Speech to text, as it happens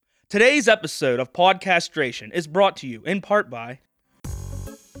Today's episode of Podcastration is brought to you in part by...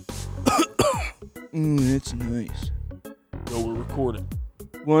 It's nice. Oh, we're recording.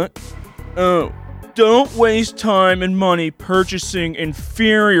 What? Oh, don't waste time and money purchasing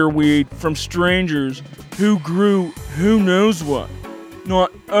inferior weed from strangers who grew who knows what.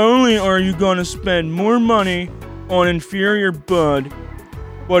 Not only are you gonna spend more money on inferior bud,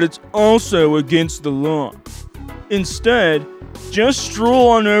 but it's also against the law. Instead, just stroll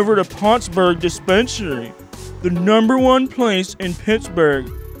on over to Pottsburg Dispensary, the #1 place in Pittsburgh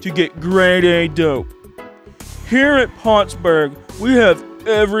to get grade A dope. Here at Pottsburg, we have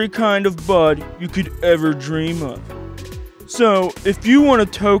every kind of bud you could ever dream of. So, if you want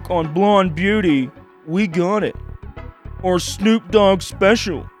to toke on Blonde Beauty, we got it. Or Snoop Dogg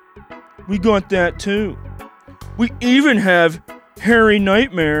Special, we got that too. We even have Hairy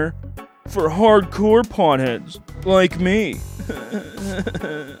Nightmare for hardcore potheads like me.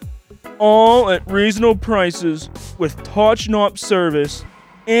 All at reasonable prices with touch-knop service,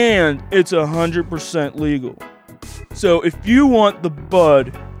 and it's 100% legal. So if you want the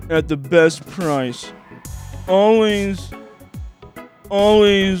bud at the best price, always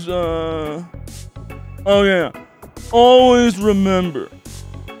remember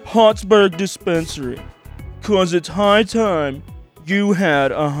Pottsburg Dispensary, 'cause it's high time you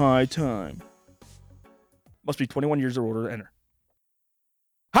had a high time. Must be 21 years or older to enter.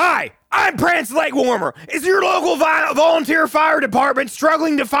 Hi, I'm Prance Legwarmer. Is your local volunteer fire department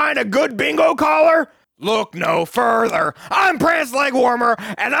struggling to find a good bingo caller? Look no further. I'm Prance Legwarmer,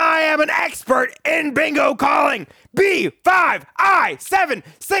 and I am an expert in bingo calling.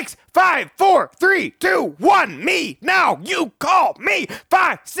 B5I7654321. Me now. You call me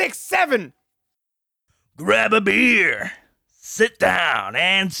 567. Grab a beer, sit down,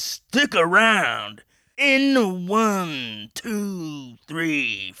 and stick around. In 1, 2,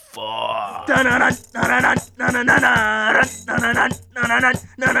 3, 4. Thousand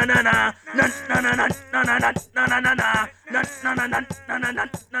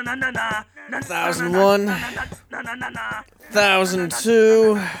one,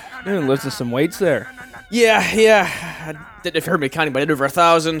 1,002. Dude, listen to some weights there. Yeah. I didn't know if you heard me counting, but I did over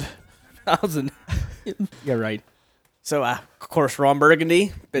 1,000. 1,000. Yeah, right. So, of course, Ron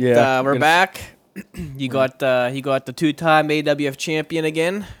Burgundy. But we're back. You got the two-time AWF champion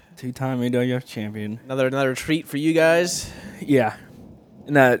again. Two-time AWF champion. Another treat for you guys. Yeah.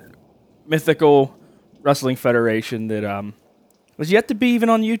 And that mythical wrestling federation that was yet to be even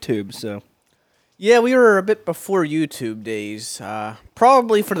on YouTube, so. Yeah, we were a bit before YouTube days.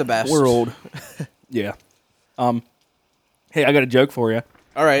 Probably for the best. We're old. Yeah. Hey, I got a joke for you.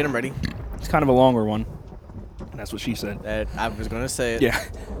 All right, I'm ready. It's kind of a longer one. That's what she said. I was going to say it. Yeah.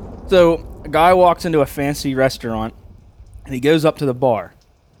 So, a guy walks into a fancy restaurant, and he goes up to the bar.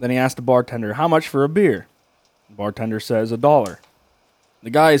 Then he asks the bartender, how much for a beer? The bartender says, $1. The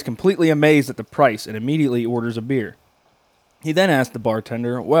guy is completely amazed at the price and immediately orders a beer. He then asks the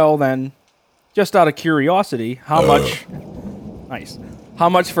bartender, well then, just out of curiosity, how much... Nice. How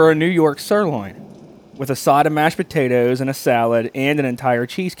much for a New York sirloin? With a side of mashed potatoes and a salad and an entire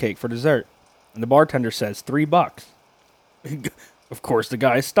cheesecake for dessert. And the bartender says, $3. Of course, the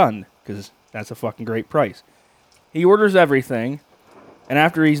guy is stunned, because that's a fucking great price. He orders everything, and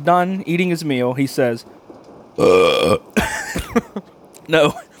after he's done eating his meal, he says,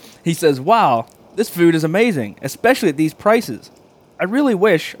 No, he says, wow, this food is amazing, especially at these prices. I really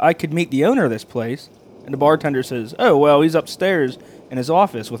wish I could meet the owner of this place. And the bartender says, oh, well, he's upstairs in his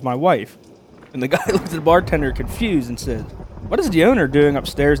office with my wife. And the guy looks at the bartender confused and says, what is the owner doing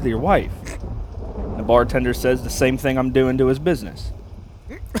upstairs to your wife? The bartender says the same thing I'm doing to his business.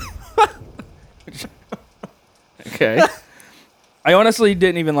 Okay. I honestly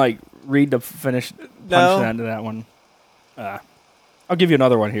didn't even read the finished punchline to that one. I'll give you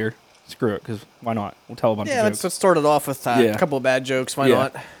another one here. Screw it, because why not? We'll tell a bunch of jokes. Let's start it off with a couple of bad jokes. Why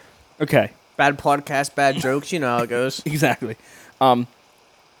not? Okay. Bad podcast, bad jokes. You know how it goes. Exactly. A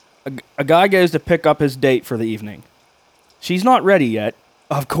guy goes to pick up his date for the evening. She's not ready yet,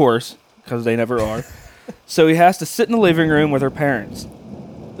 of course, because they never are. So he has to sit in the living room with her parents.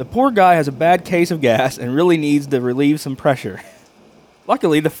 The poor guy has a bad case of gas and really needs to relieve some pressure.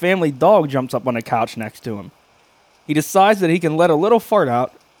 Luckily, the family dog jumps up on the couch next to him. He decides that he can let a little fart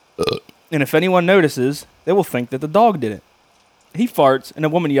out, and if anyone notices, they will think that the dog did it. He farts, and a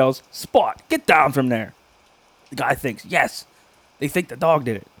woman yells, Spot, get down from there. The guy thinks, yes, they think the dog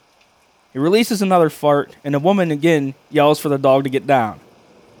did it. He releases another fart, and the woman again yells for the dog to get down.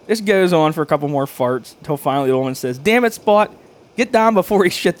 This goes on for a couple more farts, until finally the woman says, damn it, Spot, get down before he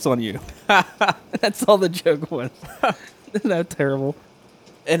shits on you. That's all the joke was. Isn't that terrible?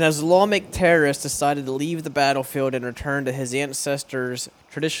 An Islamic terrorist decided to leave the battlefield and return to his ancestors'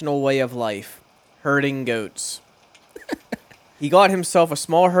 traditional way of life, herding goats. He got himself a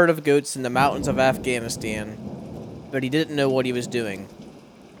small herd of goats in the mountains of Afghanistan, but he didn't know what he was doing.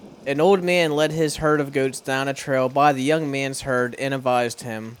 An old man led his herd of goats down a trail by the young man's herd and advised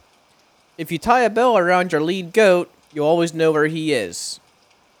him, "If you tie a bell around your lead goat, you'll always know where he is."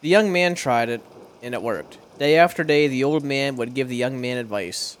 The young man tried it, and it worked. Day after day, the old man would give the young man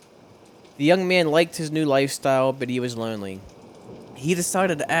advice. The young man liked his new lifestyle, but he was lonely. He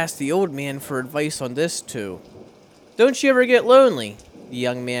decided to ask the old man for advice on this, too. "Don't you ever get lonely?" the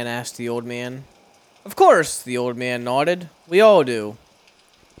young man asked the old man. "Of course," the old man nodded. "We all do.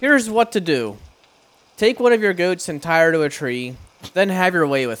 Here's what to do. Take one of your goats and tie her to a tree, then have your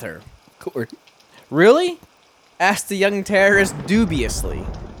way with her." "Really?" asked the young terrorist dubiously.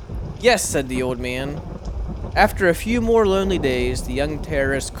 "Yes," said the old man. After a few more lonely days, the young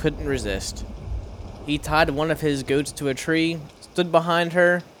terrorist couldn't resist. He tied one of his goats to a tree, stood behind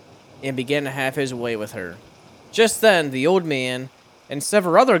her, and began to have his way with her. Just then, the old man and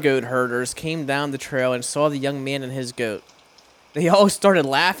several other goat herders came down the trail and saw the young man and his goat. They all started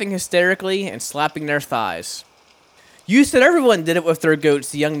laughing hysterically and slapping their thighs. "You said everyone did it with their goats,"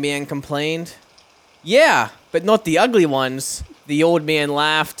 the young man complained. "Yeah, but not the ugly ones," the old man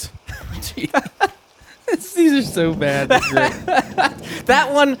laughed. These are so bad.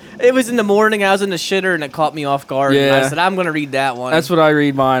 That one, it was in the morning, I was in the shitter, and it caught me off guard. And I Yeah. said, I'm going to read that one. That's what I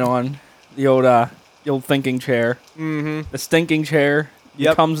read mine on. The old thinking chair. Mm-hmm. The stinking chair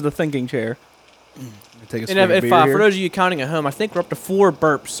becomes the thinking chair. Take a And if, beer for here. those of you counting at home, I think we're up to 4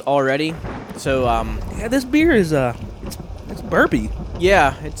 burps already. So, Yeah, this beer is it's burpy.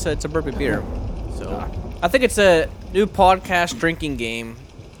 yeah, it's a burpee beer. So, I think it's a new podcast drinking game.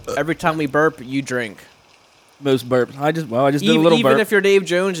 Every time we burp, you drink. Most burps. I just did a little Even burp. if you're Dave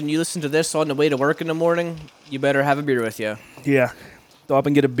Jones and you listen to this on the way to work in the morning, you better have a beer with you. Yeah. Stop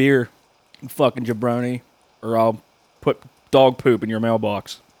and get a beer, you fucking jabroni, or I'll put dog poop in your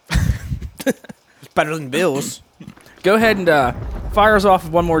mailbox. It's better than Bill's. Go ahead and fire us off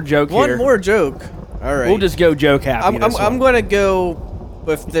with one more joke here. One more joke. All right. We'll just go joke happy. I'm going to go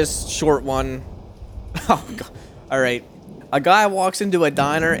with this short one. Oh, God. All right. A guy walks into a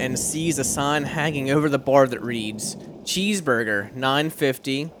diner and sees a sign hanging over the bar that reads, "Cheeseburger,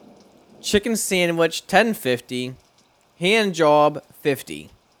 $9.50, chicken sandwich, $10.50, hand job, $50.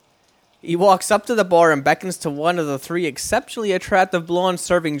 He walks up to the bar and beckons to one of the 3 exceptionally attractive blondes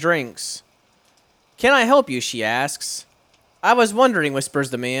serving drinks. "Can I help you?" she asks. "I was wondering," whispers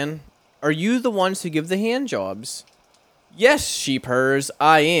the man, "are you the ones who give the hand jobs?" "Yes," she purrs,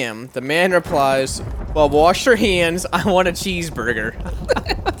 "I am." The man replies, "Well, wash your hands. I want a cheeseburger."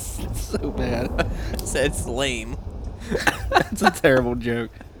 so bad. It's lame. It's a terrible joke.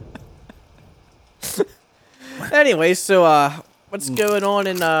 Anyway, so what's going on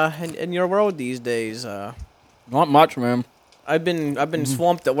in your world these days? Not much, man. I've been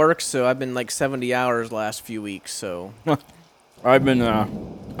swamped at work, so I've been like 70 hours last few weeks. So I've been.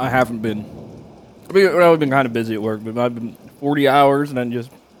 I haven't been. I've been kind of busy at work, but I've been 40 hours, and then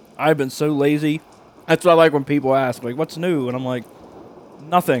I've been so lazy. That's what I like when people ask, like, "What's new?" And I'm like,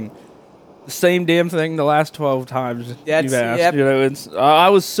 "Nothing. The same damn thing the last 12 times you've asked." Yep. You know, I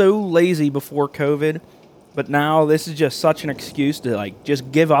was so lazy before COVID, but now this is just such an excuse to like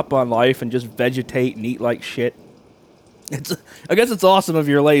just give up on life and just vegetate and eat like shit. I guess it's awesome if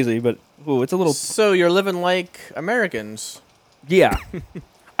you're lazy, but it's a little. So you're living like Americans. Yeah.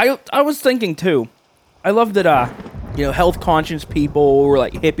 I was thinking too. I love that health conscious people or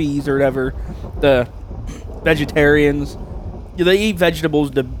like hippies or whatever, the vegetarians, they eat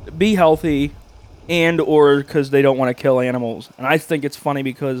vegetables to be healthy and or because they don't want to kill animals. And I think it's funny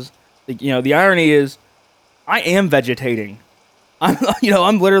because the irony is I am vegetating.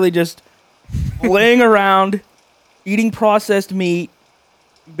 I'm literally just laying around eating processed meat,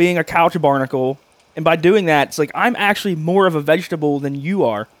 being a couch barnacle. And by doing that, it's like I'm actually more of a vegetable than you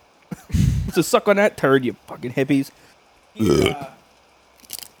are. So suck on that turd, you fucking hippies.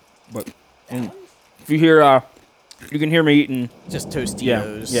 But if you hear, you can hear me eating. Just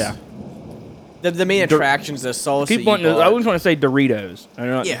Tostitos. Yeah. The main attraction's the salsa. Keep wanting to, I always want to say Doritos. I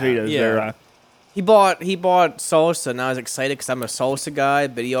know not Yeah, Doritos. yeah. They're, He bought salsa, and I was excited because I'm a salsa guy.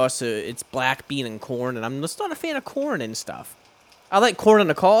 But it's black bean and corn, and I'm just not a fan of corn and stuff. I like corn on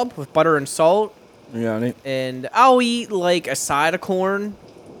the cob with butter and salt. yeah. And I'll eat like a side of corn,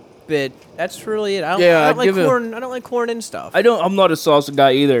 but that's really it. I don't I'd like give it- corn. I don't like corn and stuff. I'm not a salsa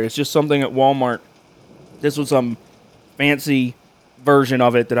guy either. It's just something at Walmart. This was some fancy version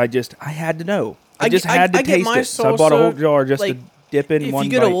of it that I had to know. I just had to I get taste my it. So I bought a salsa, whole jar just like, to dip in If one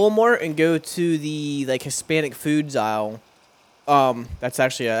you go to bite. Walmart and go to the like Hispanic foods aisle, that's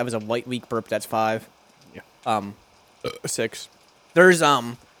actually that was a white week burp. That's 5. Yeah. 6. There's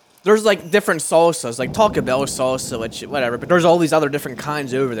like different salsas, like Taco Bell salsa, which whatever. But there's all these other different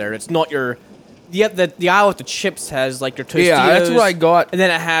kinds over there. It's not your the aisle with the chips has like your Tostitos. Yeah, that's what I got. And then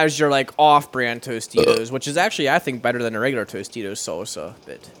it has your like off-brand Tostitos, which is actually I think better than a regular Tostitos salsa.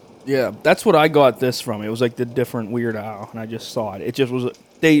 But Yeah, that's what I got this from. It was like the different weird owl, and I just saw it. It just was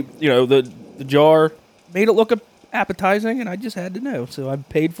the jar made it look appetizing, and I just had to know, so I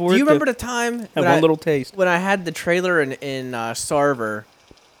paid for it. do you to remember the time have one little taste? when I had the trailer in Sarver,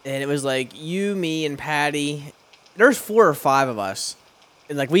 and it was like you, me, and Patty. There's 4 or 5 of us,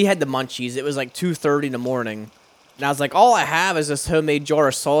 and like we had the munchies. It was like 2:30 in the morning, and I was like, all I have is this homemade jar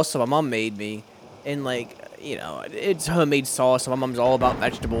of salsa my mom made me, and like it's homemade sauce. My mom's all about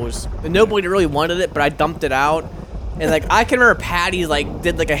vegetables, and nobody really wanted it, but I dumped it out. And like I can remember Patty like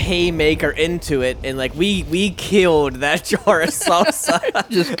did like a haymaker into it, and like we killed that jar of salsa.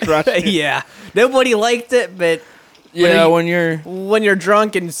 Just crushed it. Yeah, nobody liked it, but Yeah, you- when you're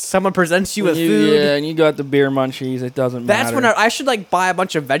drunk and someone presents you with food, yeah, and you got the beer munchies, it doesn't that's matter. when I should like buy a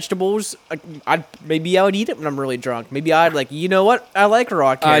bunch of vegetables. Maybe I would eat it when I'm really drunk. Maybe I'd like, you know what? I like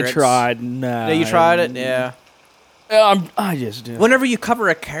raw I carrots. tried. Nah. Yeah, you tried it. Yeah. I just do. Whenever you cover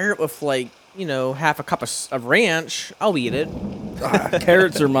a carrot with like half a cup of ranch, I'll eat it.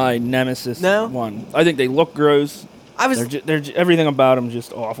 Carrots are my nemesis. No? One. I think they look gross. Everything about them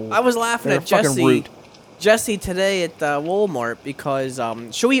just awful. I was laughing They're at a fucking Jesse. root. Jesse today at Walmart because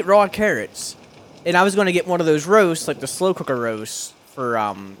she'll eat raw carrots, and I was going to get one of those roasts, like the slow cooker roasts,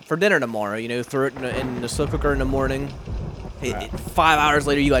 for dinner tomorrow. Throw it in the slow cooker in the morning. 5 hours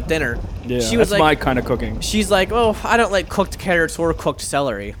later, you got dinner. Yeah, she was that's my kind of cooking. She's like, oh, I don't like cooked carrots or cooked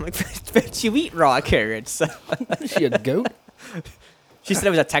celery. I'm like, bitch, you eat raw carrots. Is she a goat? She said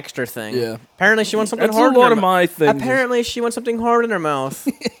it was a texture thing. Yeah. Apparently, she wants something That's hard. a lot in of her my things. Apparently, she wants something hard in her mouth.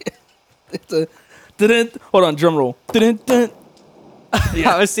 Hold on, drum roll. I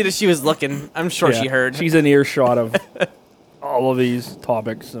was seeing that she was looking. I'm sure Yeah, she heard. She's in earshot of all of these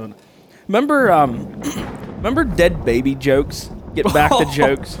topics. So. Remember dead baby jokes? Get back to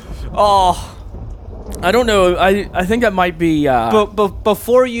jokes. Oh. I don't know. I think that might be. But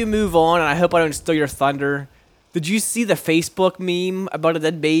before you move on, and I hope I don't steal your thunder, did you see the Facebook meme about a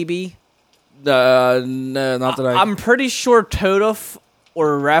dead baby? No, not that I'm pretty sure Totuf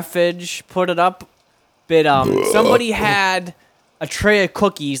or Refage put it up, but somebody had a tray of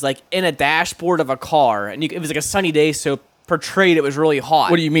cookies like in a dashboard of a car, and it was like a sunny day, so portrayed it was really hot.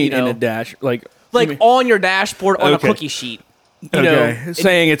 What do you mean in know? a dash? Like on your dashboard on Okay. a cookie sheet?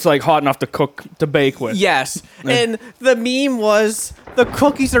 saying it's like hot enough to bake with. Yes, and the meme was the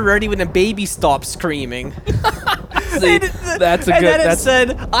cookies are ready when the baby stops screaming. See, that's a And good. then it That's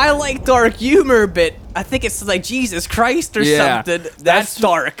said, I like dark humor, but I think it's like Jesus Christ or Yeah. something. That's That's-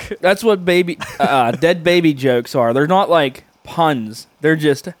 dark. that's what dead baby jokes are. They're not like puns. They're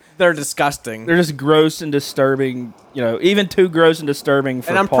just Disgusting. gross and disturbing. Even too gross and disturbing for.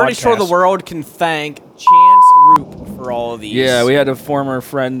 And I'm pretty sure the podcasts. world can thank Chance Roop for all of these. Yeah, we had a former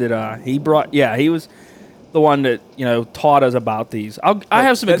friend that he brought. Yeah, he was the one that taught us about these. I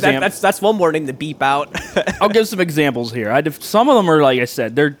have some examples. That's one more thing to beep out. I'll give some examples here. Some of them are, like I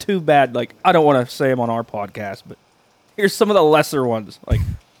said, they're too bad. Like, I don't want to say them on our podcast, but here's some of the lesser ones. Like,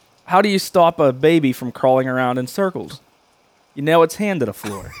 how do you stop a baby from crawling around in circles? You nail its hand to the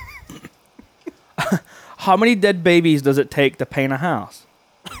floor. How many dead babies does it take to paint a house?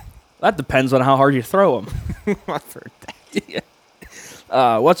 That depends on how hard you throw them. I've heard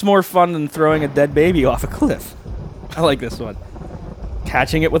that. What's more fun than throwing a dead baby off a cliff? I like this one.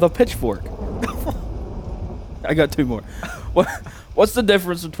 Catching it with a pitchfork. I got 2 more. What's the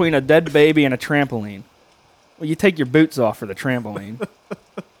difference between a dead baby and a trampoline? Well, you take your boots off for the trampoline.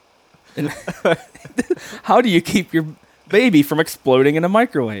 And how do you keep your baby from exploding in a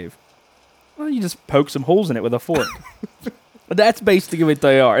microwave? Well, you just poke some holes in it with a fork. But that's basically what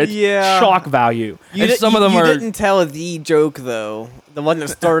they are. It's Yeah. shock value. And some of them you are. didn't tell the joke, though. The one that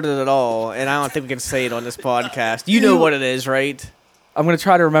started it all. And I don't think we can say it on this podcast. You know what it is, right? I'm gonna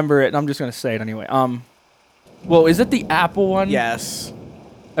try to remember it, and I'm just gonna say it anyway. Well, is it the Apple one? Yes.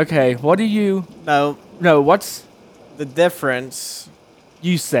 Okay. What do you? No. No. What's? The difference.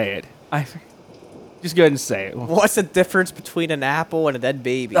 You say it. Just go ahead and say it. What's the difference between an apple and a dead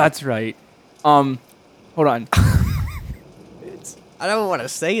baby? That's right. Hold on. I don't want to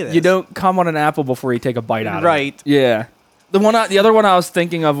say this. You don't come on an apple before you take a bite out of it. Right. Yeah. The other one I was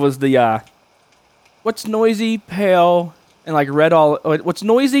thinking of was the what's noisy, pale, and like red all. What's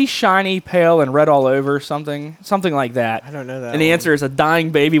noisy, shiny, pale, and red all over? Something like that. I don't know that. And the one. answer is a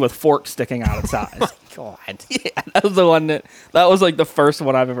dying baby with forks sticking out its eyes. God. Yeah, that was the one that was like the first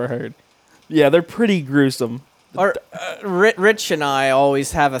one I've ever heard. Yeah, they're pretty gruesome. Rich and I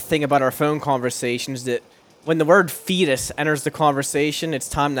always have a thing about our phone conversations that when the word fetus enters the conversation, it's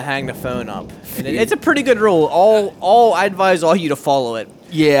time to hang the phone up. And it's a pretty good rule. I advise all you to follow it.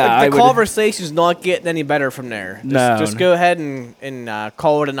 Yeah, Like, the conversation's not getting any better from there. Just No. go ahead and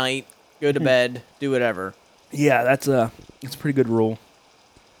call it a night. Go to bed. Do whatever. Yeah, that's a pretty good rule.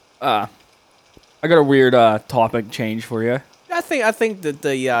 I got a weird topic change for you. I think that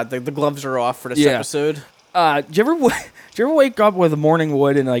the gloves are off for this Yeah. episode. Did you ever wake up with morning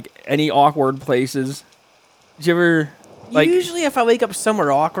wood in like any awkward places? Did you ever like? Usually, if I wake up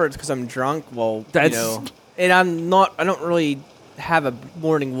somewhere awkward, it's because I'm drunk. Well, That's- and I don't really have a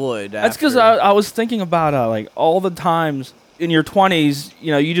morning wood. That's because after. I was thinking about like all the times in your 20s,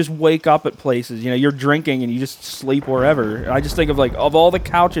 you just wake up at places. You're drinking and you just sleep wherever. I just think of all the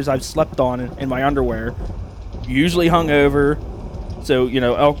couches I've slept on in my underwear, usually hungover. So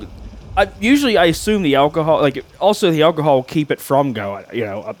I assume the alcohol, the alcohol will keep it from going.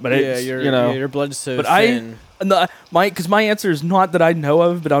 But it's your blood's so But thin. because my answer is not that I know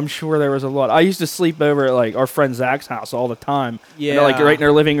of, but I'm sure there was a lot. I used to sleep over at like our friend Zach's house all the time. Yeah. And they're, like right in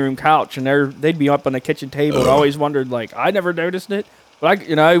their living room couch, and they'd be up on the kitchen table. And I always wondered, like, I never noticed it, but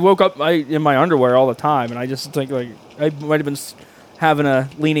I woke up in my underwear all the time, and I just think like I might have been having a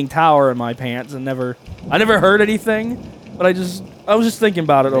leaning tower in my pants, and I never heard anything. But I was just thinking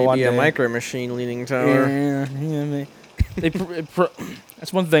about it one Maybe day. a micro machine leaning tower. Yeah.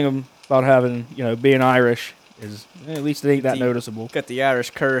 That's one thing about having, being Irish is at least it ain't that noticeable. Got the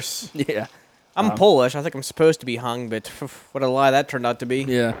Irish curse. Yeah. I'm Polish. I think I'm supposed to be hung, but what a lie that turned out to be.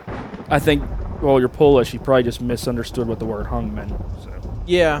 Yeah. I think, you're Polish. You probably just misunderstood what the word hung meant. So.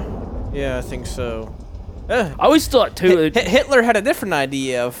 Yeah, I think so. I always thought, too. Hitler had a different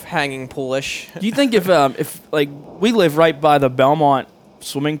idea of hanging Polish. Do you think if we live right by the Belmont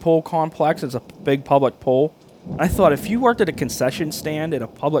swimming pool complex, it's a big public pool. I thought if you worked at a concession stand at a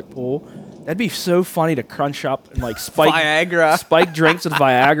public pool, that'd be so funny to crunch up and like spike drinks with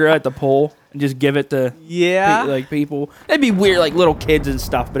Viagra at the pool and just give it to people. It'd be weird, like little kids and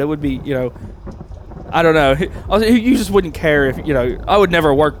stuff, but it would be I don't know. You just wouldn't care if I would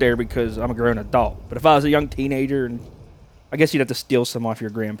never work there because I'm a grown adult. But if I was a young teenager, and I guess you'd have to steal some off your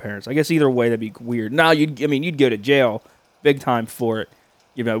grandparents. I guess either way that'd be weird. Now you'd go to jail, big time for it.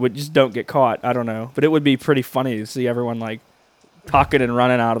 Just don't get caught. I don't know, but it would be pretty funny to see everyone like tucking and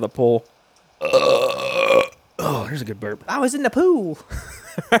running out of the pool. Oh, there's a good burp. I was in the pool.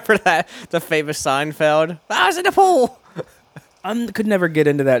 Remember that? The famous Seinfeld. I was in the pool. I could never get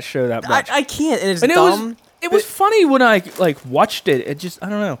into that show that much. I can't. And it's and dumb. It was funny when I watched it. It just I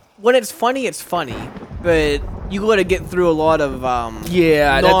don't know. When it's funny, but you got to get through a lot of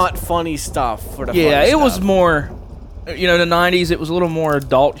not funny stuff for the funny it stuff. was more. The 90s. It was a little more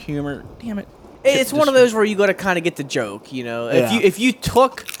adult humor. Damn it. It's one of those where you got to kind of get the joke. If you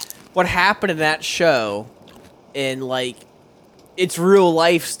took what happened in that show and like it's real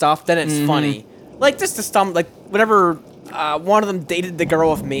life stuff, then it's funny. Like just the stuff, like whenever one of them dated the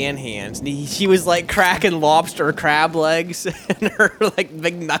girl with man hands, and she was like cracking lobster crab legs and her like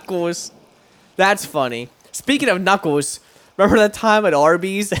big knuckles. That's funny. Speaking of knuckles, remember that time at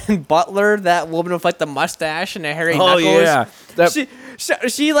Arby's and Butler, that woman with like the mustache and the hairy knuckles? Oh yeah.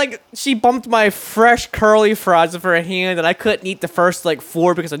 She bumped my fresh curly fries with her hand, and I couldn't eat the first like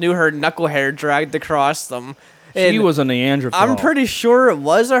 4 because I knew her knuckle hair dragged across them. She And was a Neanderthal. I'm pretty sure it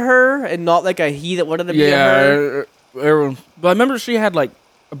was a her and not like a he that wanted to be a her. But I remember she had like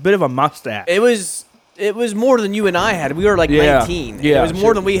a bit of a mustache. It was more than you and I had. We were like 19. Yeah, It was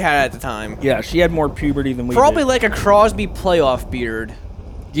more than we had at the time. Yeah, she had more puberty than we Probably did. like a Crosby playoff beard.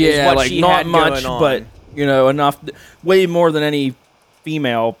 Yeah, what like she not had much, going on. but enough, way more than any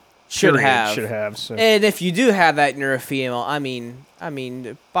female Should period have. So And if you do have that and you're a female, I mean,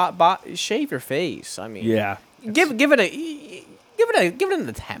 shave your face. I mean, yeah, give it an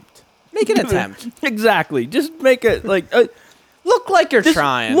attempt. Make an attempt. exactly. Just make it like Look like you're just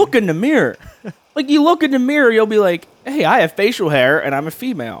trying. look in the mirror. Like you look in the mirror, you'll be like, "Hey, I have facial hair and I'm a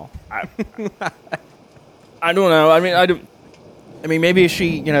female." I don't know. I mean, maybe if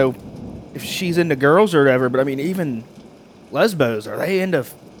she, if she's into girls or whatever. But I mean, even lesbos, are they into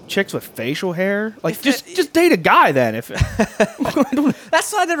chicks with facial hair? Like, just date a guy then. If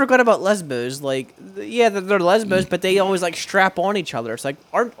That's what I never got about lesbos. Like, yeah, they're lesbos, but they always like strap on each other. It's like,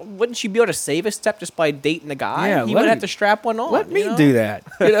 wouldn't she be able to save a step just by dating a guy? Yeah, He let would have me- to strap one on. let me you know? do that.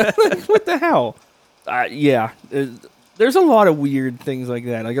 Like, what the hell? Yeah, there's a lot of weird things like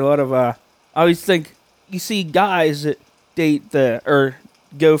that. Like a lot of I always think you see guys that date or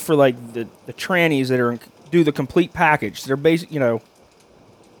go for like the trannies that do the complete package. They're basic,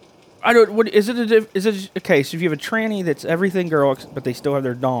 I don't. What is it? Is it a case if you have a tranny that's everything girl, but they still have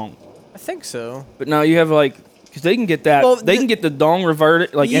their dong? I think so. But now you have because they can get that. Well, they can get the dong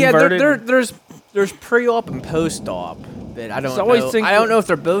reverted, Yeah, inverted. there's pre-op and post-op. But I don't always know. think- I don't know if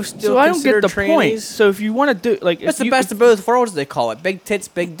they're both still So I don't get considered the trannies. point. So if you want to do It's the best of both worlds. They call it big tits,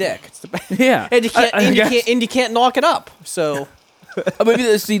 big dick. It's the best. Yeah, and you can't, I guess. you can't knock it up. So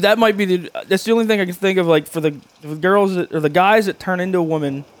Maybe see that might be that's the only thing I can think of. Like for the girls or the guys that turn into a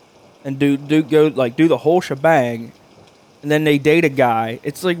woman and do the whole shebang, and then they date a guy.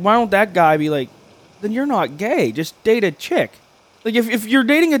 It's like, why don't that guy be like, then you're not gay. Just date a chick. Like if you're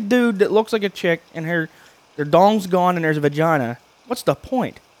dating a dude that looks like a chick and their dong's gone and there's a vagina, what's the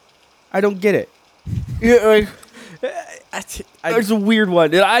point? I don't get it. Yeah, like, there's a weird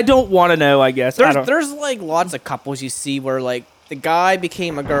one. I don't want to know, I guess. there's like lots of couples you see where like the guy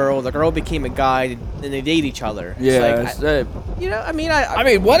became a girl, the girl became a guy, and they date each other. Yeah, It's like, I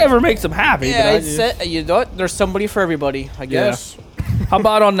mean, whatever makes them happy. yeah, but you know what? There's somebody for everybody, I guess. How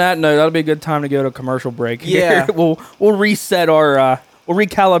about on that note? That'll be a good time to go to a commercial break. Yeah. we'll reset our we'll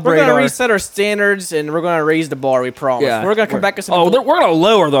recalibrate. We're gonna our, reset our standards and we're gonna raise the bar. We promise. Yeah, We're gonna come back with some. we're gonna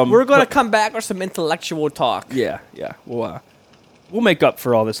lower them. We're gonna come back with some intellectual talk. Yeah. We'll make up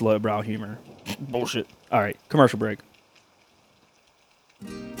for all this lowbrow humor. Bullshit. All right, commercial break.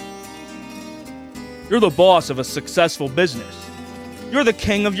 You're the boss of a successful business. You're the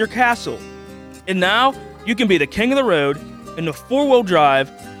king of your castle. And now, you can be the king of the road in the four-wheel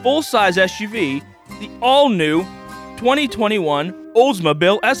drive, full-size SUV, the all-new 2021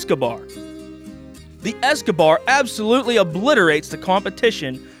 Oldsmobile Escobar. The Escobar absolutely obliterates the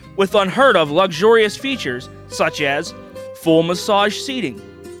competition with unheard-of luxurious features such as full massage seating,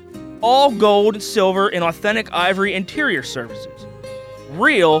 all gold, silver, and authentic ivory interior surfaces,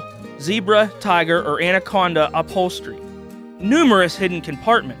 real zebra, tiger, or anaconda upholstery, numerous hidden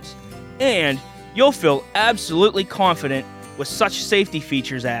compartments, and you'll feel absolutely confident with such safety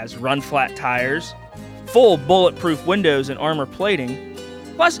features as run-flat tires, full bulletproof windows and armor plating,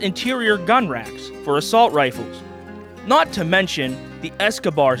 plus interior gun racks for assault rifles. Not to mention the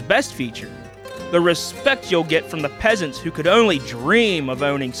Escobar's best feature, the respect you'll get from the peasants who could only dream of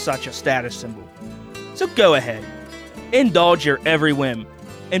owning such a status symbol. So go ahead, indulge your every whim,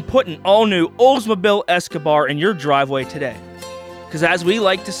 and put an all-new Oldsmobile Escobar in your driveway today. Because as we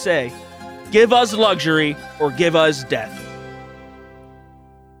like to say, give us luxury or give us death.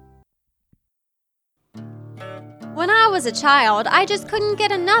 When I was a child, I just couldn't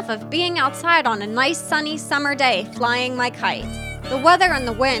get enough of being outside on a nice sunny summer day flying my kite. The weather and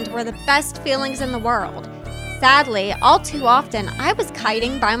the wind were the best feelings in the world. Sadly, all too often, I was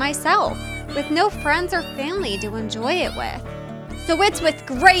kiting by myself, with no friends or family to enjoy it with. So it's with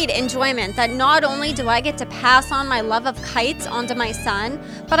great enjoyment that not only do I get to pass on my love of kites onto my son,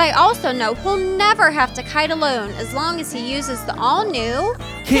 but I also know he'll never have to kite alone as long as he uses the all-new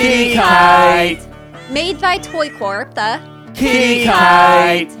Kitty Kite! Made by Toy Corp, the Kitty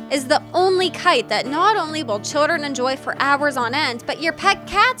Kite! is the only kite that not only will children enjoy for hours on end, but your pet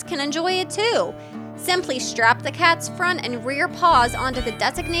cats can enjoy it too. Simply strap the cat's front and rear paws onto the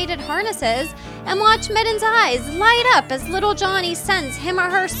designated harnesses and watch Mitten's eyes light up as little Johnny sends him or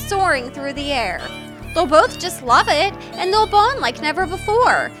her soaring through the air. They'll both just love it and they'll bond like never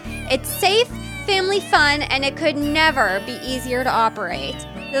before. It's safe, family fun, and it could never be easier to operate.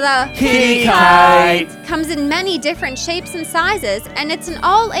 The Kitty Kite! comes in many different shapes and sizes, and it's an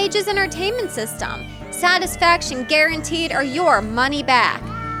all-ages entertainment system. Satisfaction guaranteed or your money back.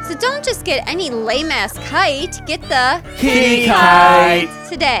 So don't just get any lame-ass kite, get the Kitty Kite!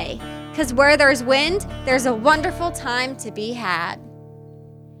 today. Because where there's wind, there's a wonderful time to be had.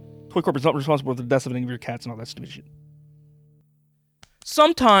 Toy Corp is not responsible for the deaths of any of your cats and all that stupid shit.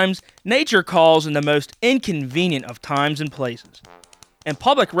 Sometimes nature calls in the most inconvenient of times and places. And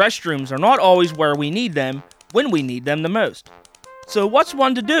public restrooms are not always where we need them when we need them the most. So what's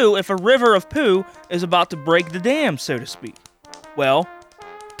one to do if a river of poo is about to break the dam, so to speak? Well,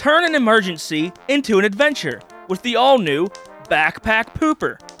 turn an emergency into an adventure with the all-new Backpack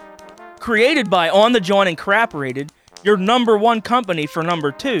Pooper. Created by On the John and Crap Rated, your #1 company for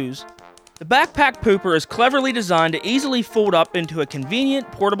number 2s, the Backpack Pooper is cleverly designed to easily fold up into a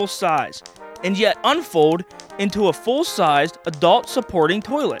convenient portable size, and yet unfold into a full-sized adult supporting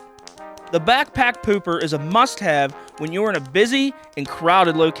toilet. The Backpack Pooper is a must-have when you're in a busy and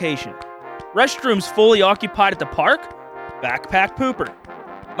crowded location. Restrooms fully occupied at the park? Backpack Pooper.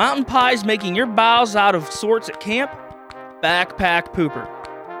 Mountain pies making your bowels out of sorts at camp? Backpack Pooper.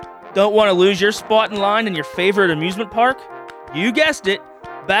 Don't want to lose your spot in line in your favorite amusement park? You guessed it,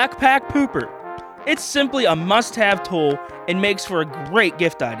 Backpack Pooper. It's simply a must-have tool and makes for a great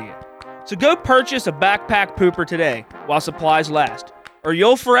gift idea. So go purchase a Backpack Pooper today while supplies last, or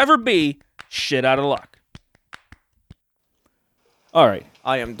you'll forever be shit out of luck. All right.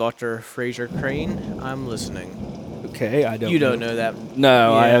 I am Dr. Fraser Crane. I'm listening. Okay, I don't. You don't know that.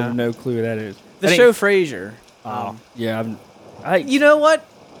 No, I Yeah. have no clue what that is. The I think- show Frasier. Yeah, You know what?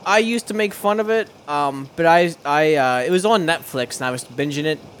 I used to make fun of it, but it was on Netflix and I was binging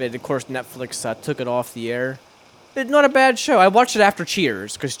it, but of course Netflix took it off the air. But not a bad show. I watched it after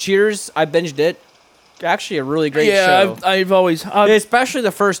Cheers, because Cheers, I binged it. Actually, a really great show. I've always. Especially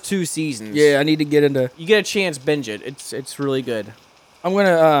the first 2 seasons. Yeah, I need to get into. You get a chance, binge it. It's really good. I'm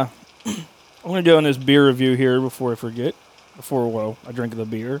gonna go on this beer review here before I forget. I drink the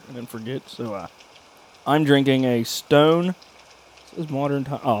beer and then forget. So I'm drinking a Stone. It says Modern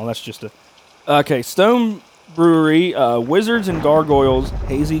Time. Oh, that's just a. Okay, Stone Brewery Wizards and Gargoyles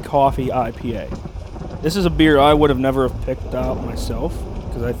Hazy Coffee IPA. This is a beer I would have never have picked out myself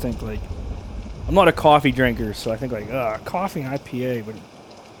because I think like I'm not a coffee drinker, so I think like coffee and IPA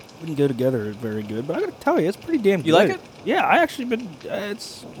wouldn't go together very good. But I gotta tell you, it's pretty damn good. You like it? Yeah, I actually been.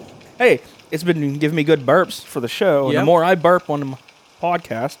 It's been giving me good burps for the show. And Yeah. the more I burp on the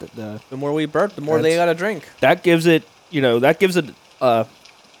podcast, The more we burp, the more they gotta drink. that gives it a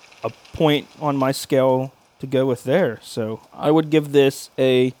point on my scale to go with there. So I would give this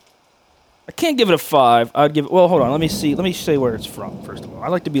a. I can't give it a 5. I'd give it. Well, hold on. Let me see. Let me say where it's from. First of all, I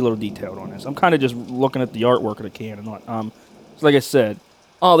like to be a little detailed on this. I'm kind of just looking at the artwork of the can and not. So like I said,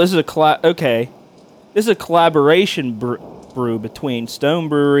 this is This is a collaboration brew between Stone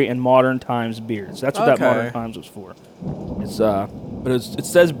Brewery and Modern Times Beers. That's what that Modern Times was for. It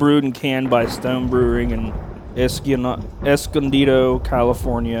says brewed and canned by Stone Brewing in Escondido,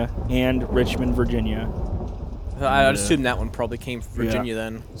 California, and Richmond, Virginia. I'd assume that one probably came from Virginia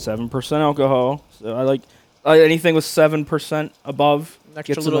then. 7% alcohol. So I like anything with 7% above.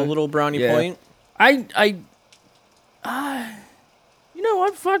 Extra gets little brownie point. You know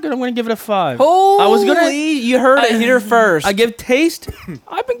what? Fuck it. I'm gonna give it a 5. Holy, you heard it here first. I give taste.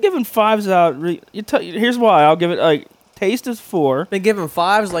 I've been giving 5s out. Here's why. I'll give it taste is 4. Been giving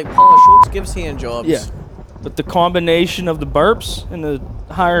 5s like Paula Schultz gives hand jobs. Yeah. But the combination of the burps and the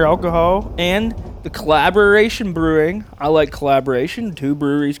higher alcohol and the collaboration brewing, I like collaboration. 2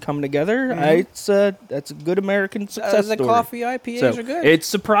 breweries coming together. That's a good American success The story. coffee IPAs are good. It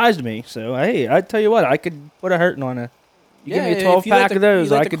surprised me. So hey, I tell you what, I could put a hurting on it. You give me a if 12 you like pack of those.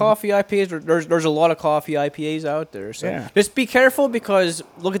 You like I the could. coffee IPAs. There's a lot of coffee IPAs out there. So Yeah. just be careful because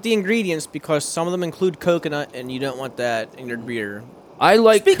look at the ingredients because some of them include coconut and you don't want that in your beer. I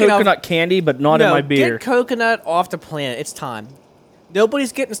like Speaking of- coconut candy, but not in my beer. Get coconut off the planet. It's time.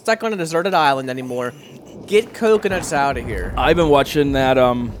 Nobody's getting stuck on a deserted island anymore. Get coconuts out of here. I've been watching that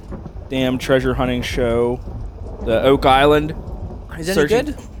damn treasure hunting show, the Oak Island. Is it any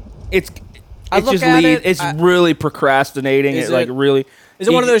good? It's I look just at lead. it, It's really procrastinating. Is It like it- really. Is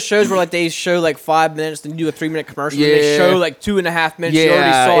it one of those shows where like they show like 5 minutes, then you do a 3-minute commercial, and they Yeah. show like 2.5 minutes? You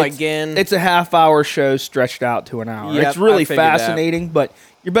already saw it again. It's a half-hour show stretched out to an hour. Yep, it's really I figured that. fascinating, but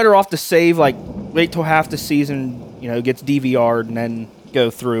you're better off to save wait till half the season gets DVR'd and then go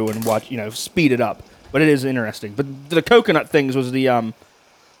through and watch speed it up. But it is interesting. But the coconut things was the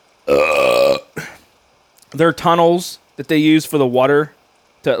their tunnels that they use for the water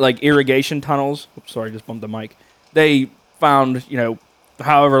to irrigation tunnels. Oops, sorry, just bumped the mic. They found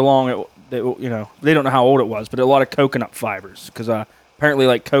however long they don't know how old it was, but a lot of coconut fibers because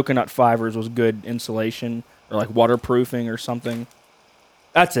apparently coconut fibers was good insulation or waterproofing or something.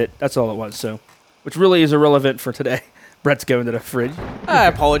 That's it. That's all it was. So, which really is irrelevant for today. Brett's going to the fridge. I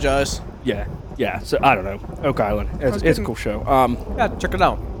apologize. Yeah. So I don't know. Oak Island. It's a cool show. Yeah, check it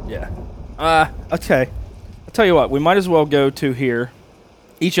out. Yeah. Okay. I'll tell you what. We might as well go to here.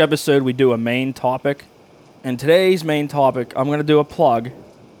 Each episode we do a main topic, and today's main topic I'm going to do a plug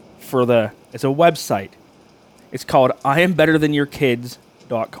for it's a website. It's called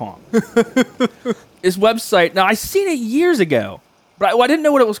IamBetterThanYourKids.com. This website. Now I seen it years ago, but I didn't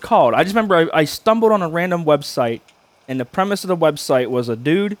know what it was called. I just remember I stumbled on a random website, and the premise of the website was a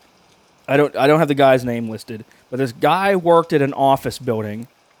dude. I don't have the guy's name listed, but this guy worked at an office building.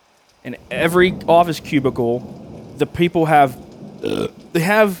 In every office cubicle, the people have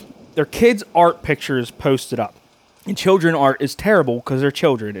their kids' art pictures posted up. And children art is terrible because they're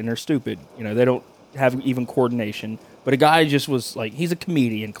children and they're stupid. They don't have even coordination. But a guy just was he's a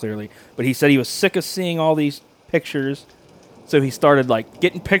comedian clearly, but he said he was sick of seeing all these pictures. So he started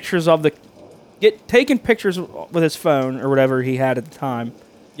getting pictures of the taking pictures with his phone or whatever he had at the time.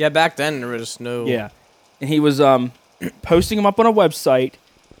 Yeah, back then there was no. Yeah, and he was posting them up on a website,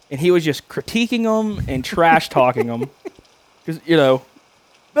 and he was just critiquing them and trash talking them, because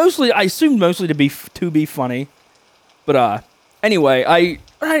mostly I assumed mostly to be funny, but anyway, I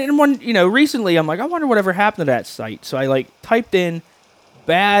recently I'm like, I wonder whatever happened to that site, so I like typed in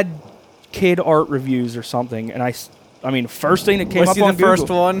bad kid art reviews or something, and I mean, first thing that came Was up he on the first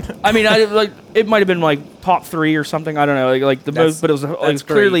Google. one? I mean, it might have been like top 3 or something. I don't know, like the most, but it was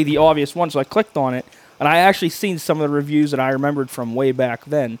clearly the obvious one. So I clicked on it, and I actually seen some of the reviews that I remembered from way back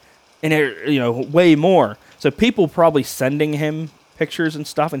then, and way more. So people probably sending him pictures and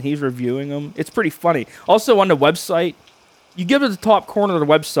stuff, and he's reviewing them. It's pretty funny. Also on the website, you give it the top corner of the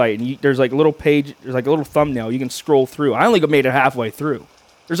website, and there's like a little page, there's like a little thumbnail you can scroll through. I only made it halfway through.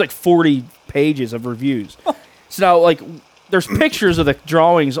 There's like 40 pages of reviews. So now, like, there's pictures of the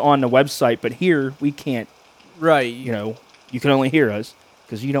drawings on the website, but here we can't. Right. You can only hear us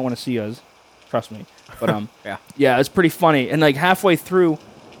because you don't want to see us. Trust me. But yeah, it's pretty funny. And like halfway through,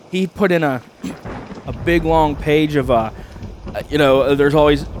 he put in a big long page of there's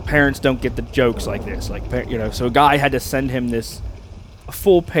always parents don't get the jokes like this, like so a guy had to send him a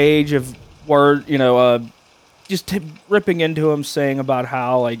full page of word, just ripping into him, saying about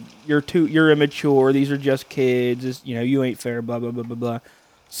how like you're immature, these are just kids, you ain't fair, blah blah blah blah blah.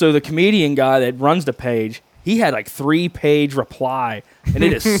 So the comedian guy that runs the page, he had like 3-page reply, and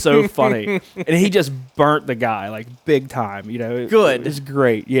it is so funny, and he just burnt the guy like big time. Good. It's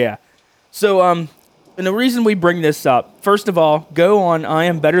great, yeah. So and the reason we bring this up, first of all, go on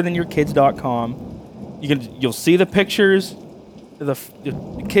IamBetterThanYourKids.com. You'll see the pictures, the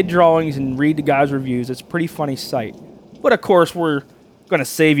kid drawings, and read the guy's reviews. It's a pretty funny site. But of course, we're going to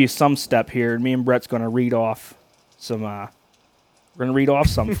save you some step here, and me and Brett's going to read off some. We're going to read off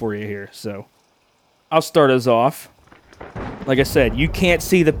some for you here. So I'll start us off. Like I said, you can't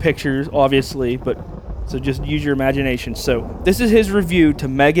see the pictures, obviously, so just use your imagination. So this is his review to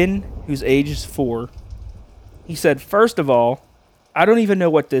Megan, whose age is 4. He said, first of all, I don't even know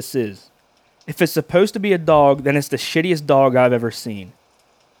what this is. If it's supposed to be a dog, then it's the shittiest dog I've ever seen.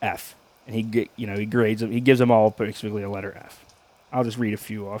 F. And he grades them. He gives them all basically a letter F. I'll just read a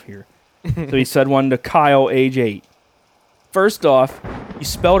few off here. So he said one to Kyle, age 8. First off, you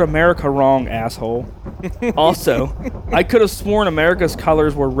spelled America wrong, asshole. Also, I could have sworn America's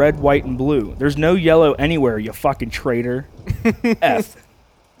colors were red, white, and blue. There's no yellow anywhere, you fucking traitor. F.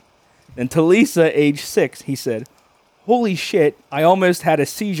 And to Lisa, age 6, he said, holy shit, I almost had a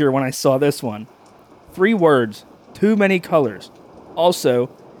seizure when I saw this one. 3 words, too many colors. Also,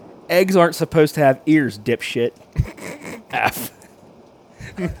 eggs aren't supposed to have ears, dipshit. F.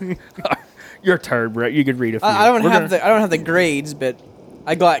 Your turn, Brett. You could read a few. I don't have the grades, but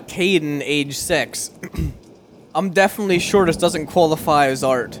I got Caden, age 6. I'm definitely sure this doesn't qualify as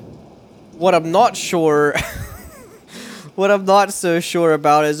art. What I'm not so sure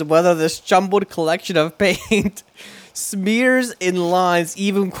about is whether this jumbled collection of paint, smears, and lines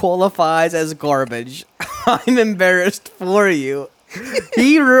even qualifies as garbage. I'm embarrassed for you.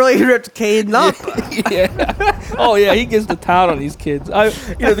 He really ripped Caden up. Yeah. Oh yeah, he gets the town on these kids.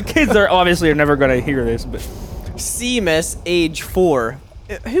 The kids are never going to hear this, but Seamus, age 4.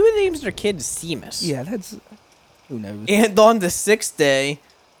 Who names their kid Seamus? yeah, who knows. And on the 6th day,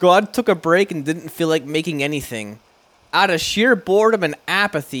 God took a break and didn't feel like making anything. Out of sheer boredom and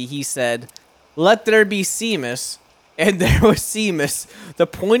apathy, he said, let there be Seamus. And there was Seamus, the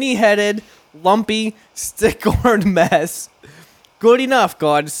pointy-headed, lumpy, stick-armed mess. Good enough,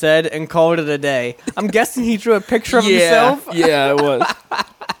 God said, and called it a day. I'm guessing he drew a picture of himself. Yeah, it was.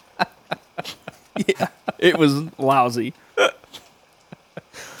 Yeah, it was lousy.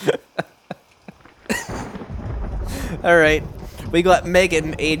 All right, we got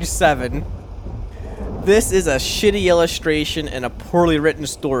Megan, age 7. This is a shitty illustration and a poorly written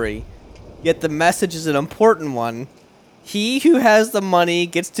story, yet the message is an important one. He who has the money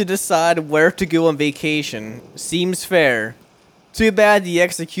gets to decide where to go on vacation. Seems fair. Too bad the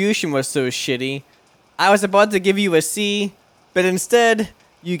execution was so shitty. I was about to give you a C, but instead,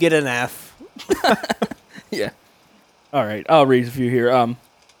 you get an F. Yeah. All right, I'll read a few here.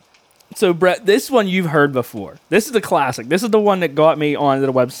 So, Brett, this one you've heard before. This is the classic. This is the one that got me onto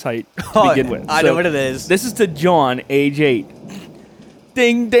the website to begin with. I know what it is. This is to John, age 8.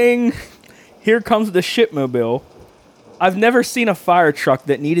 Ding, ding. Here comes the shipmobile. I've never seen a fire truck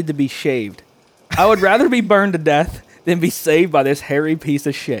that needed to be shaved. I would rather be burned to death than be saved by this hairy piece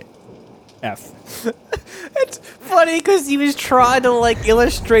of shit. F. It's funny because he was trying to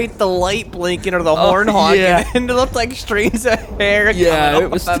illustrate the light blinking or the horn honking, yeah. and it looked like strings of hair. Yeah, coming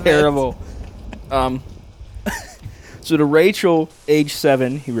it was off of terrible. So to Rachel, age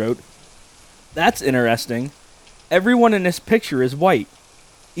 7, he wrote, "That's interesting. Everyone in this picture is white.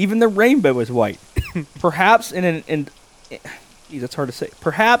 Even the rainbow is white. Perhaps that's hard to say.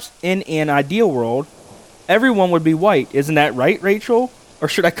 Perhaps in an ideal world, everyone would be white. Isn't that right, Rachel? Or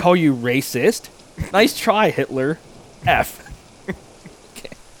should I call you racist? Nice try, Hitler. F."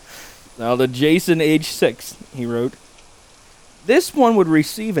 Okay. Now to Jason, age 6, he wrote, "This one would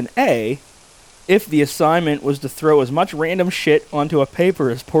receive an A if the assignment was to throw as much random shit onto a paper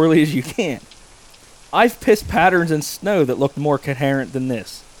as poorly as you can. I've pissed patterns in snow that looked more coherent than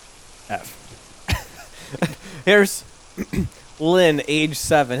this. F." Here's Lynn, age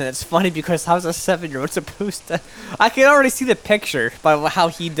 7, and it's funny because how's a 7-year-old supposed to... I can already see the picture by how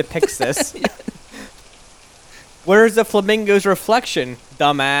he depicts this. Where's the flamingo's reflection,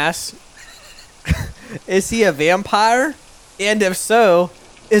 dumbass? Is he a vampire? And if so,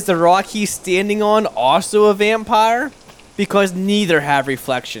 is the rock he's standing on also a vampire? Because neither have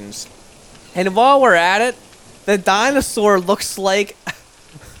reflections. And while we're at it, the dinosaur looks like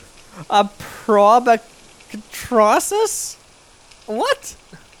a Probacatrosis? What?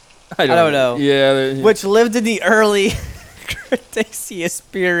 I don't know. Yeah. Which lived in the early Cretaceous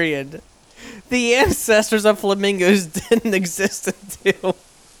period. The ancestors of flamingos didn't exist until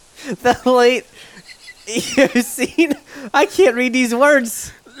the late Eocene. I can't read these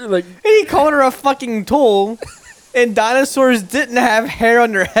words. Like, And he called her a fucking tool. And dinosaurs didn't have hair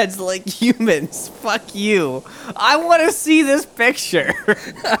on their heads like humans. Fuck you. I want to see this picture.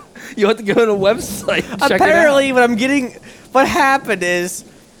 you have to go to the website and check Apparently, it out. what happened is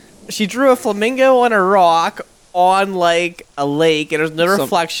she drew a flamingo on a rock on like a lake, and there's no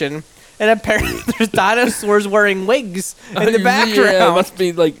reflection. And apparently, there's dinosaurs wearing wigs in the background. Yeah, it must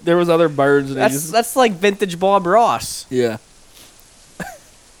be like there was other birds. And That's like vintage Bob Ross. Yeah.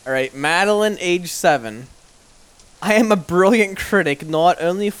 All right, Madeline, age 7. I am a brilliant critic, not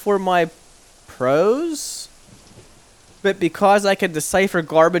only for my prose, but because I can decipher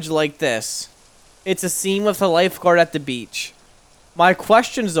garbage like this. It's a scene with a lifeguard at the beach. My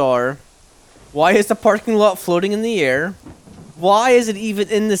questions are, why is the parking lot floating in the air? Why is it even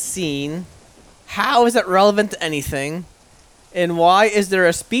in the scene? How is it relevant to anything? And why is there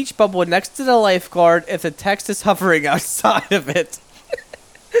a speech bubble next to the lifeguard if the text is hovering outside of it?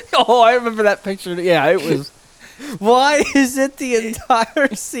 Oh, I remember that picture. Yeah, it was. Why is it the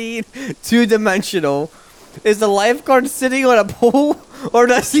entire scene two-dimensional? Is the lifeguard sitting on a pool, or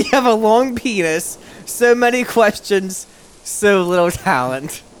does he have a long penis? So many questions, so little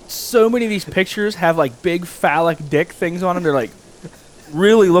talent. So many of these pictures have like big phallic dick things on them. They're like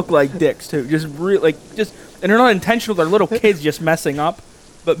really look like dicks too. And they're not intentional. They're little kids just messing up.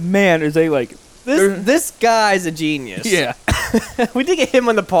 But man, is they like This guy's a genius. yeah. We did get him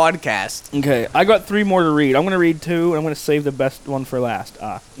on the podcast. Okay, I got 3 more to read. I'm going to read 2, and I'm going to save the best one for last.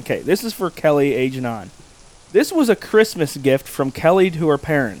 Okay, this is for Kelly, age 9. This was a Christmas gift from Kelly to her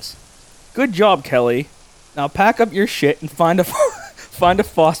parents. Good job, Kelly. Now pack up your shit and find a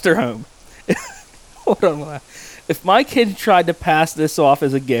foster home. Hold on. If my kids tried to pass this off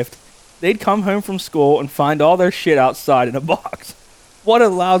as a gift, they'd come home from school and find all their shit outside in a box. What a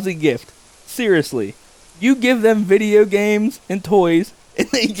lousy gift. Seriously. You give them video games and toys, and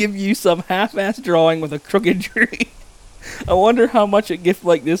they give you some half-ass drawing with a crooked tree. I wonder how much a gift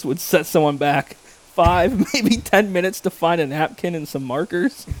like this would set someone back. 5, maybe 10 minutes to find a napkin and some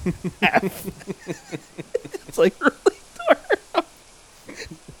markers. It's like really dark.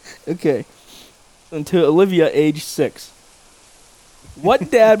 Okay. And to Olivia, age 6.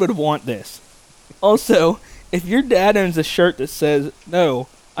 What dad would want this? Also, if your dad owns a shirt that says, "No,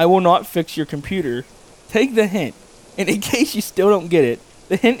 I will not fix your computer," take the hint. And in case you still don't get it,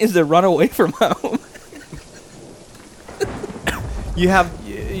 the hint is to run away from home.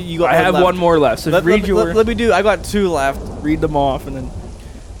 I have one more left. So let me do. I got 2 left. read them off, and then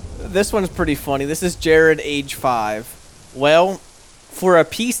This one's pretty funny. This is Jared, age 5. Well, for a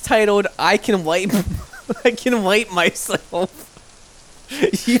piece titled "I Can Wipe Myself,"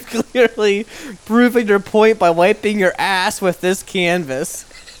 you clearly proving your point by wiping your ass with this canvas.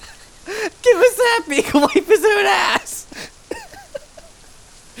 Give us that, he can wipe his own ass.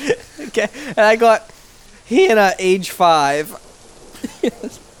 Okay, and I got Hannah, age 5.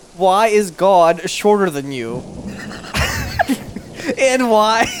 Why is God shorter than you? And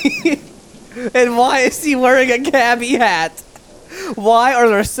why is he wearing a cabbie hat? Why are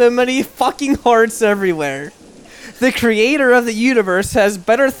there so many fucking hearts everywhere? The creator of the universe has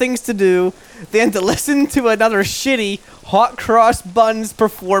better things to do than to listen to another shitty hot cross buns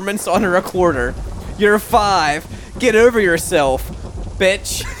performance on a recorder. You're 5. Get over yourself,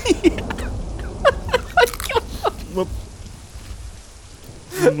 bitch.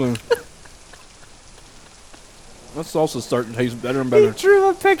 That salsa's starting to taste better and He better. drew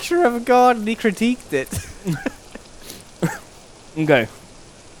a picture of God and he critiqued it. Okay.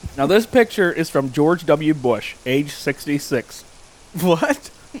 Now this picture is from George W. Bush, age 66. What?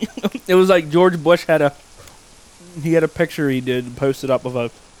 It was like George Bush had a picture he did posted up of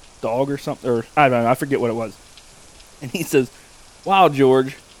a dog or something, or I don't know, I forget what it was. And he says, "Wow,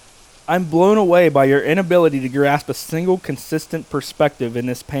 George, I'm blown away by your inability to grasp a single consistent perspective in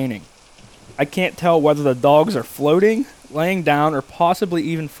this painting. I can't tell whether the dogs are floating, laying down, or possibly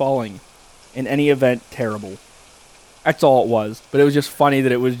even falling. In any event, terrible." That's all it was. But it was just funny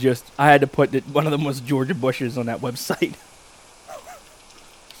that it was just, I had to put that one of them was George Bush's on that website.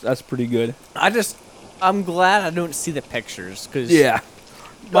 That's pretty good. I'm glad I don't see the pictures because Yeah.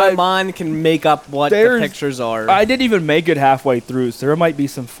 my But mind can make up what the there's- pictures are. I didn't even make it halfway through, so there might be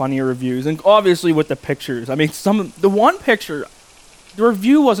some funny reviews. And obviously with the pictures, I mean, the one picture, the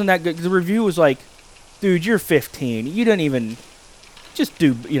review wasn't that good. 'Cause the review was like, dude, you're 15. You don't even, just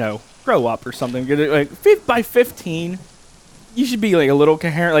do, grow up or something. Like, by 15, you should be like a little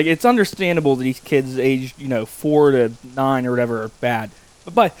coherent. Like, it's understandable that these kids aged, 4 to 9 or whatever are bad.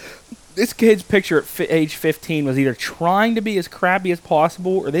 But this kid's picture at age 15 was either trying to be as crappy as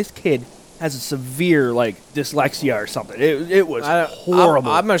possible, or this kid has a severe dyslexia or something. It was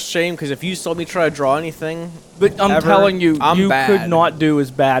horrible. I'm ashamed because if you saw me try to draw anything, but I'm ever, telling you, I'm you bad. could not do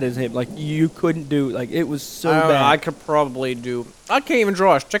as bad as him. Like, you couldn't do, it was so I don't know, bad. I could probably do. I can't even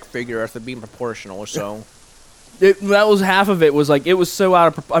draw a stick figure if they're being proportional. So That was half of it. Was like, it was so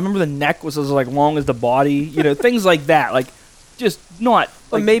out of. I remember the neck was as long as the body. Things like that. Like, just not.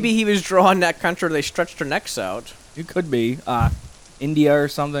 but maybe he was drawing that country where they stretched their necks out. It could be India or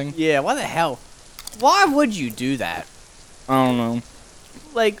something. Yeah, why the hell? Why would you do that? I don't know.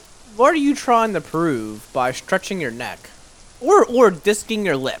 Like, what are you trying to prove by stretching your neck? Or disking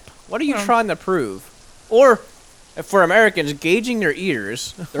your lip? What are you trying to prove? Or, for Americans, gauging your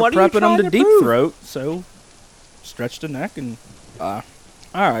ears. They're what are you prepping them trying to to deep prove? throat, so stretch the neck and. All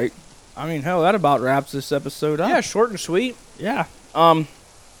right. I mean, hell, that about wraps this episode up. Yeah, short and sweet. Yeah.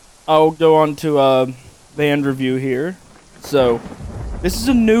 I'll go on to a band review here. So, this is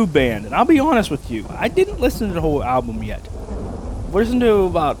a new band, and I'll be honest with you, I didn't listen to the whole album yet. I've listened to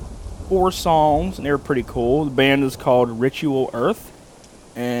about 4 songs, and they were pretty cool. The band is called Ritual Earth,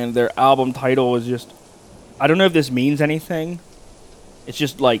 and their album title is just, I don't know if this means anything. It's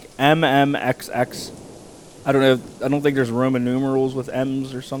just like MMXX. I don't know. I don't think there's Roman numerals with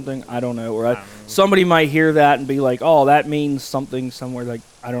M's or something. I don't know. Or somebody might hear that and be like, "Oh, that means something somewhere." Like,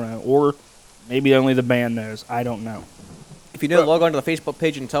 I don't know. Or maybe only the band knows. I don't know. If you know, log on to the Facebook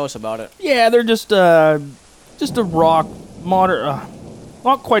page and tell us about it. Yeah, they're just a rock, modern,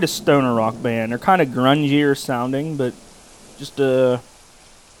 not quite a stoner rock band. They're kind of grungier sounding, but just I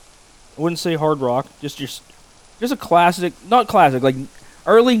wouldn't say hard rock. Just a classic, not classic, like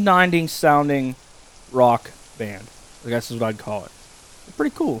early '90s sounding rock band. I guess is what I'd call it. They're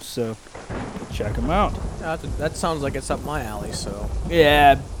pretty cool, so check them out. Yeah, that sounds like it's up my alley. So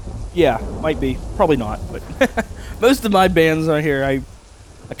Yeah, might be. Probably not, but most of my bands on here, I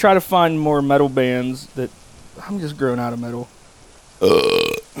try to find more metal bands that I'm just growing out of metal.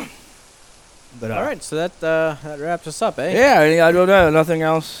 But, all right, so that wraps us up, eh? Yeah, I don't know. Nothing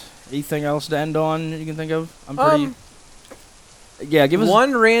else. Anything else to end on that you can think of? I'm pretty. Yeah, give us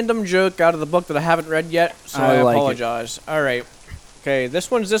one random joke out of the book that I haven't read yet, so I I like it. apologize. All right. Okay, this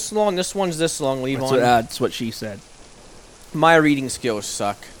one's this long, this one's this long. Leave on. That's what she said. My reading skills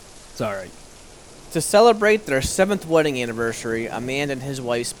suck. It's all right. To celebrate their 7th wedding anniversary, a man and his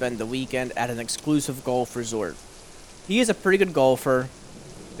wife spend the weekend at an exclusive golf resort. He is a pretty good golfer,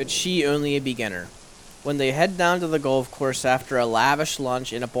 but she only a beginner. When they head down to the golf course after a lavish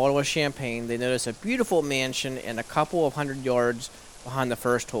lunch and a bottle of champagne, they notice a beautiful mansion and a couple of 100 yards behind the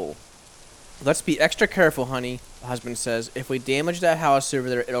first hole. Let's be extra careful, honey, the husband says. If we damage that house over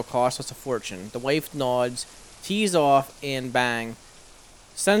there, it'll cost us a fortune. The wife nods, tees off, and bang,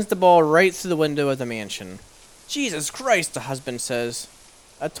 sends the ball right through the window of the mansion. Jesus Christ, the husband says.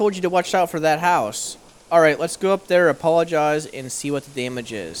 I told you to watch out for that house. Alright, let's go up there, apologize, and see what the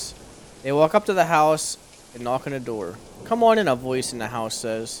damage is. They walk up to the house and knock on the door. Come on in, a voice in the house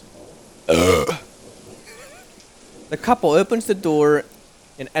says. The couple opens the door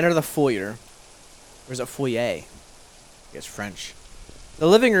and enter the foyer. Or is it foyer? I guess French. The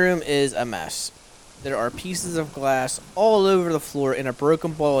living room is a mess. There are pieces of glass all over the floor and a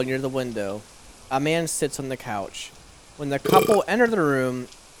broken bottle near the window. A man sits on the couch. When the couple enter the room,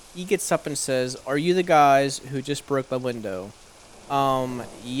 he gets up and says, "Are you the guys who just broke my window?"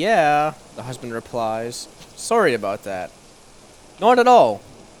 Yeah, the husband replies. Sorry about that. Not at all.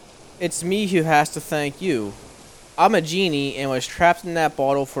 It's me who has to thank you. I'm a genie and was trapped in that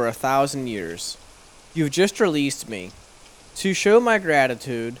bottle for 1,000 years. You've just released me. To show my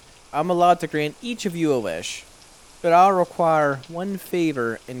gratitude, I'm allowed to grant each of you a wish, but I'll require one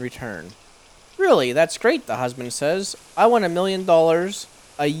favor in return. Really, that's great, the husband says. I want $1 million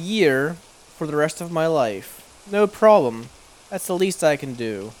a year for the rest of my life. No problem. That's the least I can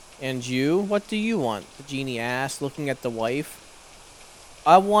do. And you? What do you want? The genie asked, looking at the wife.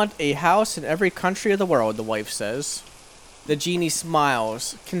 I want a house in every country of the world, the wife says. The genie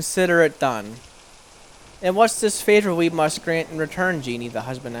smiles. Consider it done. And what's this favor we must grant in return, Genie? The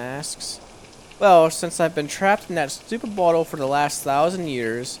husband asks. Well, since I've been trapped in that stupid bottle for the last 1,000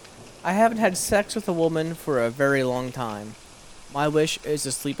 years, I haven't had sex with a woman for a very long time. My wish is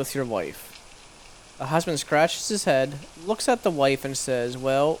to sleep with your wife. The husband scratches his head, looks at the wife, and says,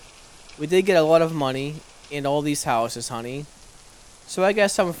 well, we did get a lot of money and all these houses, honey. So I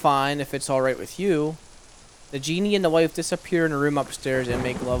guess I'm fine if it's alright with you. The genie and the wife disappear in a room upstairs and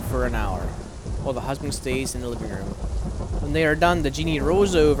make love for an hour, while the husband stays in the living room. When they are done, the genie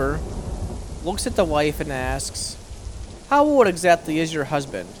rolls over, looks at the wife, and asks, how old exactly is your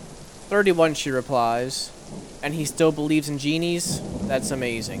husband? 31, she replies. And he still believes in genies? That's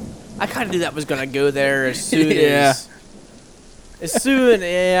amazing. I kind of knew that was going to go there as soon as... That's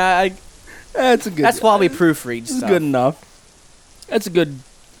a good. That's why we proofread This is stuff. good enough. That's a good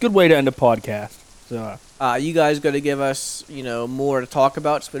way to end a podcast. So, You guys got to give us, more to talk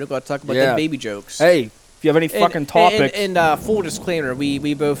about, so we don't got to talk about Yeah. the baby jokes. hey, if you have any fucking topics, And full disclaimer,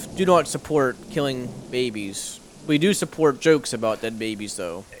 we both do not support killing babies. We do support jokes about dead babies,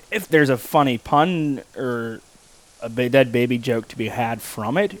 though. if there's a funny pun or a dead baby joke to be had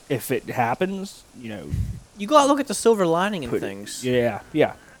from it, if it happens, You got to look at the silver lining in things. yeah.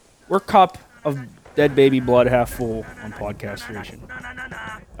 We're cup of dead baby blood half full on Podcastration.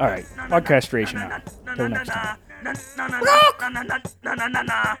 All right, Podcastration out. Till next time.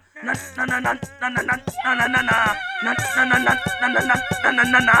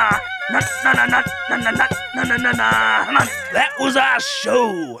 That was our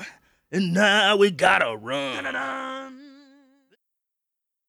show, and now we gotta run.